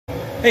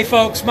Hey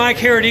folks, Mike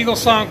here at Eagle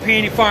Song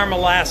Peony Farm,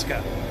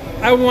 Alaska.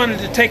 I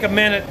wanted to take a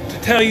minute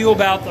to tell you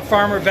about the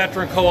Farmer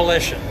Veteran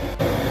Coalition.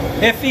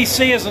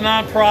 FVC is a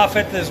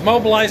nonprofit that is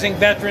mobilizing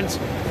veterans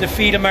to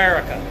feed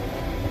America.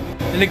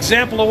 An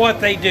example of what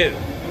they do.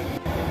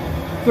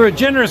 Through a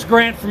generous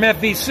grant from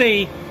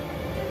FVC,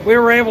 we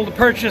were able to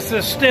purchase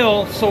this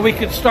still so we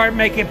could start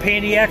making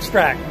peony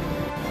extract.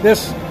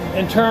 This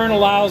in turn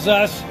allows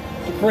us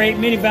to create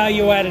many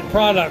value-added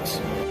products.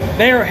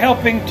 They are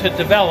helping to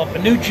develop a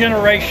new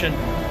generation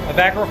of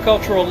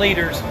agricultural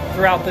leaders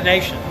throughout the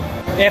nation.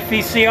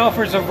 FVC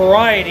offers a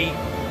variety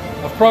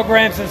of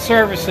programs and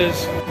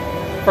services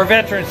for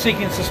veterans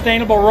seeking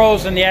sustainable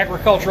roles in the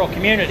agricultural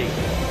community.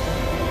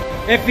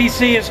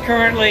 FVC is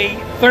currently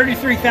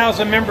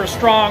 33,000 members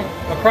strong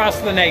across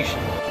the nation.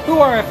 Who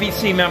are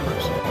FVC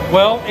members?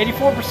 Well,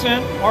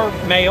 84%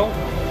 are male,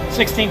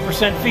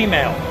 16%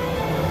 female.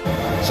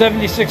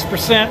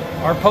 76%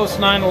 are post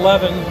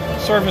 9/11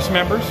 service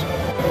members,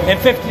 and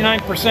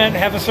 59%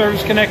 have a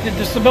service-connected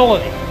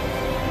disability.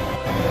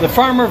 The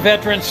Farmer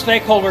Veteran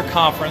Stakeholder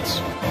Conference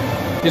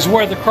is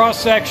where the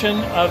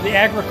cross-section of the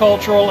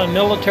agricultural and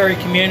military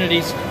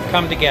communities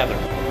come together.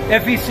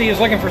 FVC is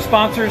looking for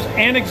sponsors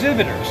and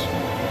exhibitors.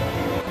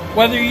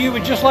 Whether you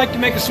would just like to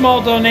make a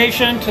small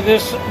donation to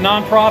this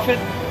nonprofit,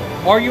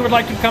 or you would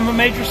like to become a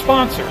major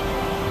sponsor,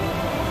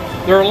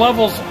 there are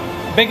levels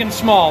big and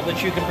small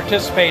that you can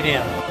participate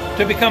in.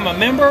 To become a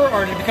member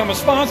or to become a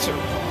sponsor,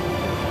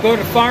 go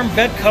to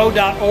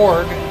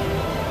farmvetco.org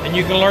and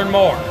you can learn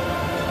more.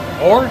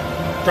 Or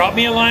drop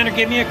me a line or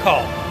give me a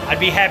call. I'd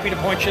be happy to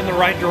point you in the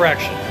right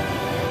direction.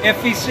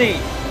 FVC,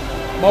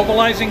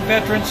 mobilizing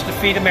veterans to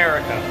feed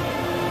America.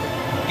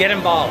 Get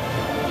involved.